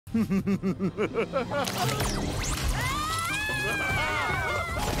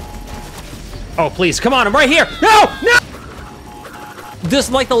Oh, please, come on, I'm right here! No! No!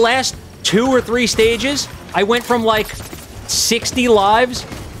 This, like, the last 2 or 3 stages, I went from, like, 60 lives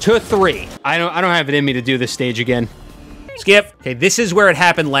to 3. I don't have it in me to do this stage again. Skip. Okay, this is where it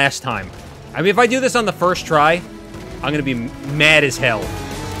happened last time. I mean, if I do this on the first try, I'm gonna be mad as hell.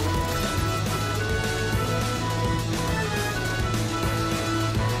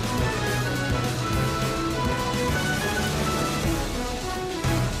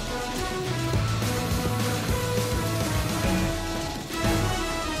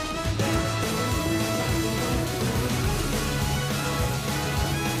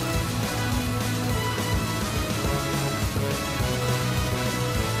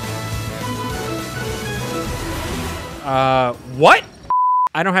 What?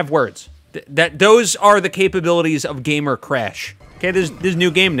 I don't have words. Those are the capabilities of Gamer Crash. Okay, there's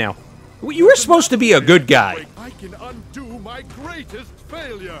new game now. You were supposed to be a good guy. I can undo my greatest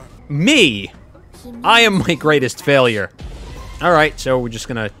failure. Me? I am my greatest failure. All right, so we're just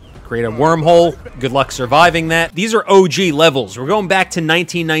gonna create a wormhole. Good luck surviving that. These are OG levels. We're going back to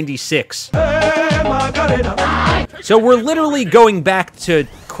 1996. So we're literally going back to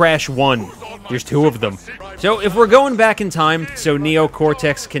Crash 1. There's 2 of them. So if we're going back in time so Neo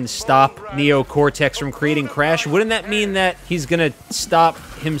Cortex can stop Neo Cortex from creating Crash, wouldn't that mean that he's gonna stop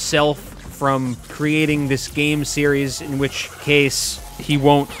himself from creating this game series, in which case he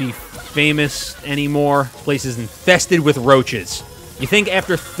won't be famous anymore? The place is infested with roaches. You think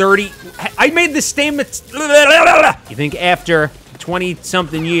after 30... I made this statement... You think after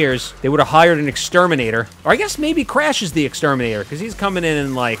 20-something years, they would have hired an exterminator? Or I guess maybe Crash is the exterminator, because he's coming in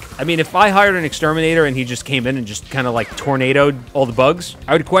and, like... I mean, if I hired an exterminator and he just came in and just kind of, like, tornadoed all the bugs,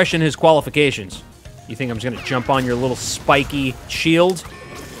 I would question his qualifications. You think I'm just gonna jump on your little spiky shield?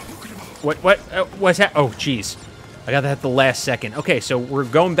 What's that? Oh, jeez. I got that at the last second. Okay, so we're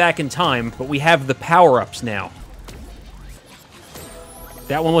going back in time, but we have the power-ups now.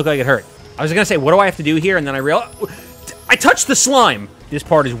 That one looked like it hurt. I was gonna say, what do I have to do here? And then I realized... I touched the slime! This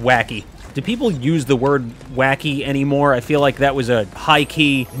part is wacky. Do people use the word wacky anymore? I feel like that was a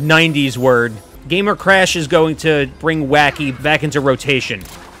high-key 90s word. Gamer Crash is going to bring wacky back into rotation.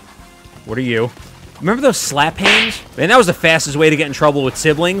 What are you? Remember those slap hands? Man, that was the fastest way to get in trouble with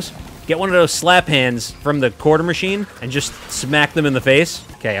siblings. Get one of those slap hands from the quarter machine and just smack them in the face.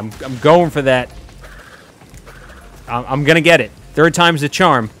 Okay, I'm going for that. I'm gonna get it. 3rd time's the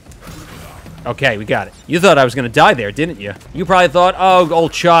charm. Okay, we got it. You thought I was gonna die there, didn't you? You probably thought, oh,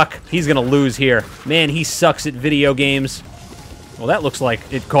 old Chuck, he's gonna lose here. Man, he sucks at video games. Well, that looks like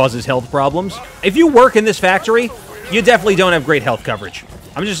it causes health problems. If you work in this factory, you definitely don't have great health coverage.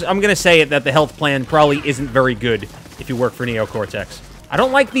 I'm gonna say it that the health plan probably isn't very good if you work for Neo Cortex. I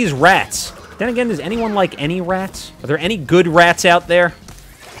don't like these rats. Then again, does anyone like any rats? Are there any good rats out there?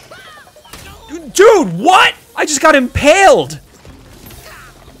 Dude, what? I just got impaled!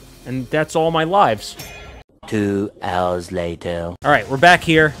 And that's all my lives. 2 hours later. All right, we're back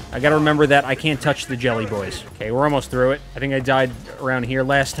here. I gotta remember that I can't touch the jelly boys. Okay, we're almost through it. I think I died around here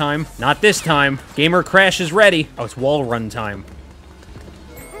last time. Not this time. Gamer Crash is ready. Oh, it's wall run time.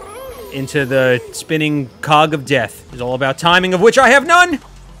 Into the spinning cog of death. It's all about timing, of which I have none!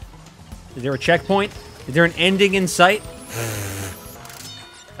 Is there a checkpoint? Is there an ending in sight?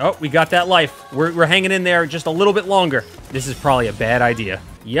 Oh, we got that life. We're hanging in there just a little bit longer. This is probably a bad idea.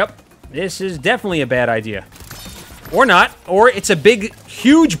 Yep, this is definitely a bad idea. Or not, or it's a big,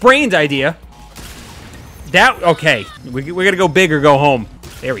 huge-brained idea. Okay, we gotta go big or go home.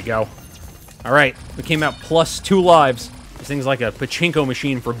 There we go. All right, we came out plus 2 lives. This thing's like a pachinko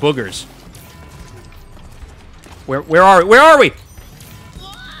machine for boogers. Where are we?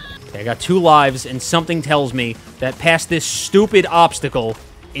 Okay, I got 2 lives, and something tells me that past this stupid obstacle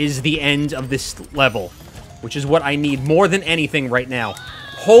is the end of this level, which is what I need more than anything right now.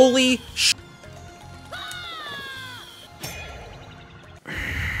 Holy sh...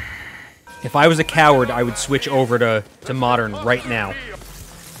 If I was a coward, I would switch over to modern right now.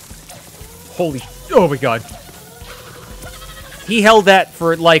 Holy... Oh my god. He held that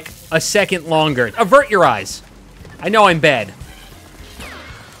for, like, a second longer. Avert your eyes. I know I'm bad.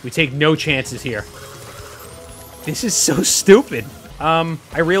 We take no chances here. This is so stupid.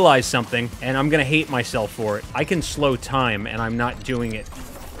 I realized something, and I'm gonna hate myself for it. I can slow time, and I'm not doing it.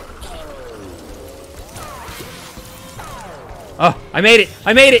 Oh, I made it!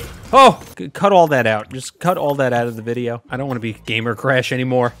 I made it! Oh! Cut all that out. Just cut all that out of the video. I don't want to be Gamer Crash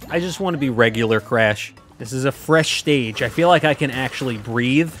anymore. I just want to be regular Crash. This is a fresh stage. I feel like I can actually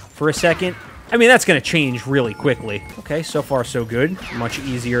breathe for a second. I mean, that's gonna change really quickly. Okay, so far so good. Much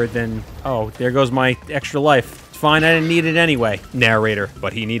easier than... Oh, there goes my extra life. It's fine, I didn't need it anyway. Narrator,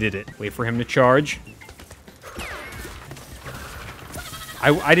 but he needed it. Wait for him to charge.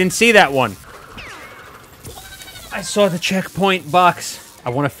 I didn't see that one. I saw the checkpoint box. I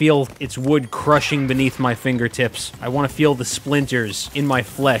want to feel its wood crushing beneath my fingertips. I want to feel the splinters in my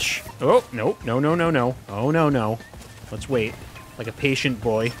flesh. Oh, no, no, no, no, no. Oh, no, no. Let's wait. Like a patient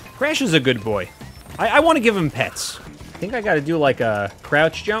boy. Crash is a good boy. I want to give him pets. I think I got to do like a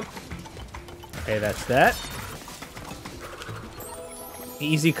crouch jump. Okay, that's that.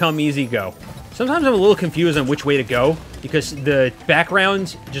 Easy come, easy go. Sometimes I'm a little confused on which way to go because the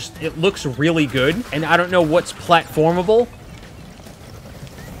background just, it looks really good and I don't know what's platformable.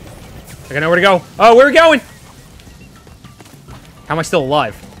 I know where to go. Oh, where are we going? How am I still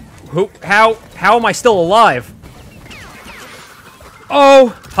alive? How am I still alive?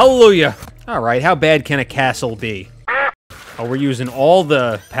 Oh, hallelujah. All right, how bad can a castle be? Oh, we're using all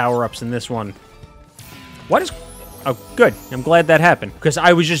the power-ups in this one. What is... Oh, good. I'm glad that happened. Because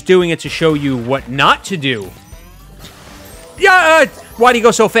I was just doing it to show you what not to do. Yeah! Why'd he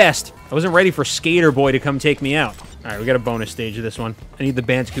go so fast? I wasn't ready for Skater Boy to come take me out. Alright, we got a bonus stage of this one. I need the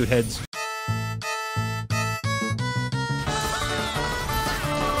Bandicoot heads.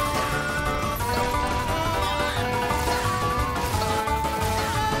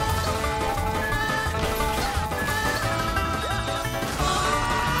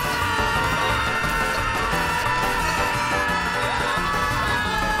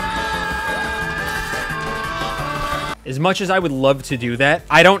 As much as I would love to do that,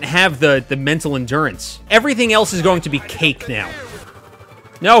 I don't have the mental endurance. Everything else is going to be cake now.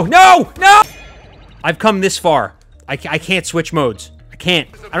 No, no, no! I've come this far. I can't switch modes. I can't.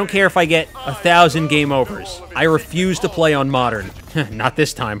 I don't care if I get 1,000 game overs. I refuse to play on modern. Not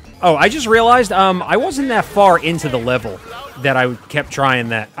this time. Oh, I just realized, I wasn't that far into the level that I kept trying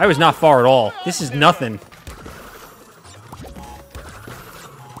that. I was not far at all. This is nothing.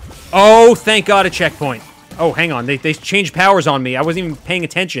 Oh, thank God, a checkpoint. Oh, hang on. They changed powers on me. I wasn't even paying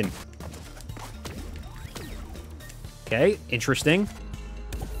attention. Okay, interesting.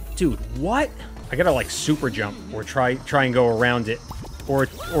 Dude, what? I gotta, like, super jump or try and go around it.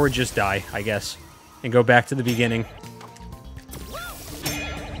 Or just die, I guess. And go back to the beginning.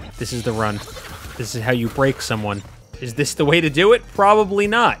 This is the run. This is how you break someone. Is this the way to do it? Probably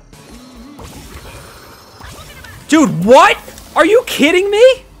not. Dude, what? Are you kidding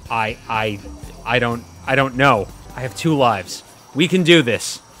me? I don't know. I have 2 lives. We can do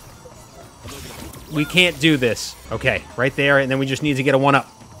this. We can't do this. Okay, right there, and then we just need to get a 1-up.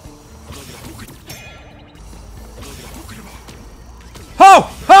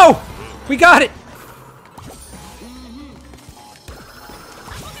 Oh! Oh! We got it!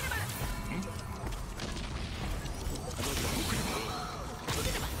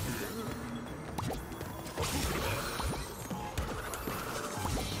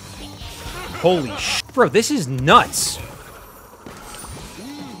 Holy sh... Bro, this is nuts.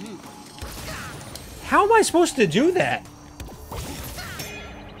 How am I supposed to do that?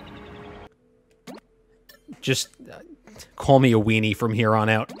 Just call me a weenie from here on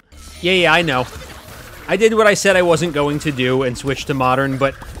out. Yeah, I know. I did what I said I wasn't going to do and switched to modern,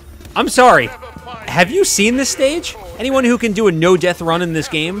 but I'm sorry. Have you seen this stage? Anyone who can do a no-death run in this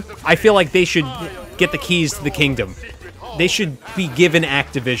game, I feel like they should get the keys to the kingdom. They should be given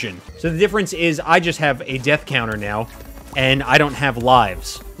Activision. So the difference is I just have a death counter now, and I don't have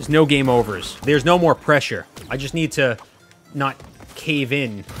lives. There's no game overs. There's no more pressure. I just need to not cave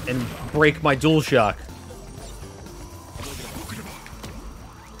in and break my DualShock.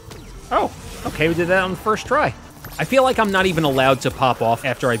 Oh, okay, we did that on the first try. I feel like I'm not even allowed to pop off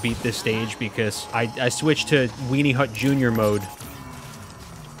after I beat this stage because I switched to Weenie Hut Jr. mode.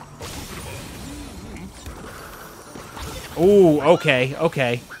 Ooh,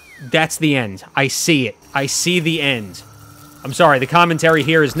 okay. That's the end. I see it. I see the end. I'm sorry, the commentary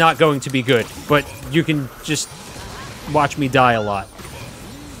here is not going to be good, but you can just watch me die a lot.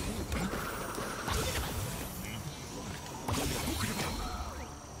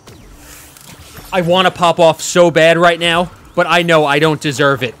 I want to pop off so bad right now, but I know I don't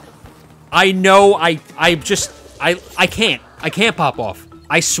deserve it. I know I can't. I can't pop off.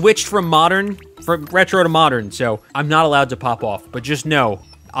 I switched from retro to modern, so I'm not allowed to pop off. But just know,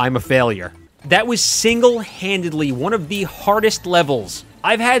 I'm a failure. That was single-handedly one of the hardest levels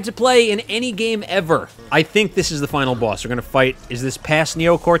I've had to play in any game ever. I think this is the final boss. We're gonna fight, is this past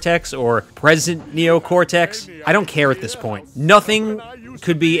Neo Cortex or present Neo Cortex? I don't care at this point. Nothing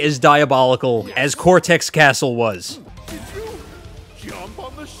could be as diabolical as Cortex Castle was. Did you jump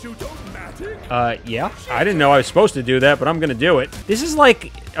on the shoot-o-matic? Yeah. I didn't know I was supposed to do that, but I'm gonna do it. This is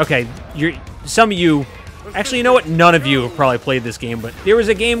like, okay, some of you, actually, you know what? None of you have probably played this game, but there was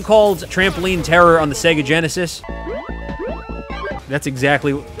a game called Trampoline Terror on the Sega Genesis. That's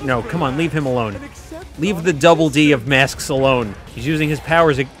exactly, no, come on, leave him alone. Leave the Double D of masks alone. He's using his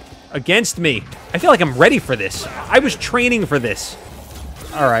powers against me. I feel like I'm ready for this. I was training for this.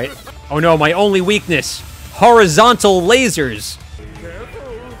 All right. Oh no, my only weakness. Horizontal lasers.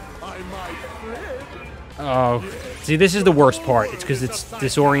 Oh, see, this is the worst part. It's because it's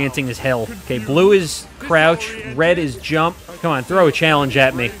disorienting as hell. Okay, blue is crouch, red is jump. Come on, throw a challenge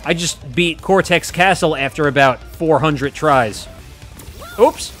at me. I just beat Cortex Castle after about 400 tries.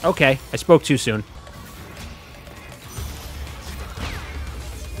 Oops, okay, I spoke too soon.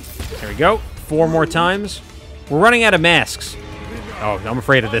 There we go, 4 more times. We're running out of masks. Oh, I'm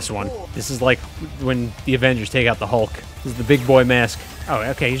afraid of this one. This is like when the Avengers take out the Hulk. This is the big boy mask. Oh,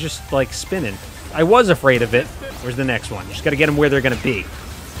 okay, he's just like spinning. I was afraid of it. Where's the next one? Just gotta get them where they're gonna be.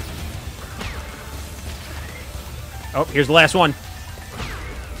 Oh, here's the last one.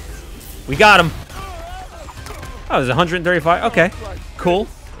 We got him. Oh, there's 135. Okay, cool.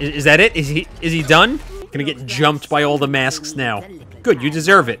 Is that it? Is he done? Gonna get jumped by all the masks now. Good, you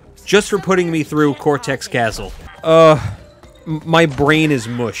deserve it. Just for putting me through Cortex Castle. My brain is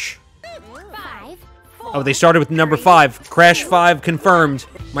mush. Oh, they started with number 5. Crash 5 confirmed.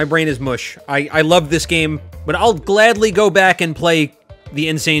 My brain is mush. I love this game, but I'll gladly go back and play the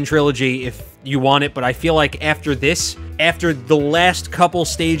Insane Trilogy if you want it, but I feel like after this, after the last couple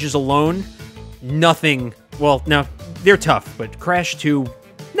stages alone, nothing... Well, no, they're tough, but Crash 2...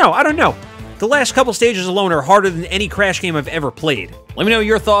 No, I don't know. The last couple stages alone are harder than any Crash game I've ever played. Let me know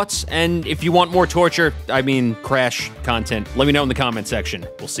your thoughts, and if you want more torture, I mean Crash content, let me know in the comment section.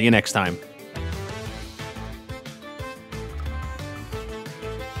 We'll see you next time.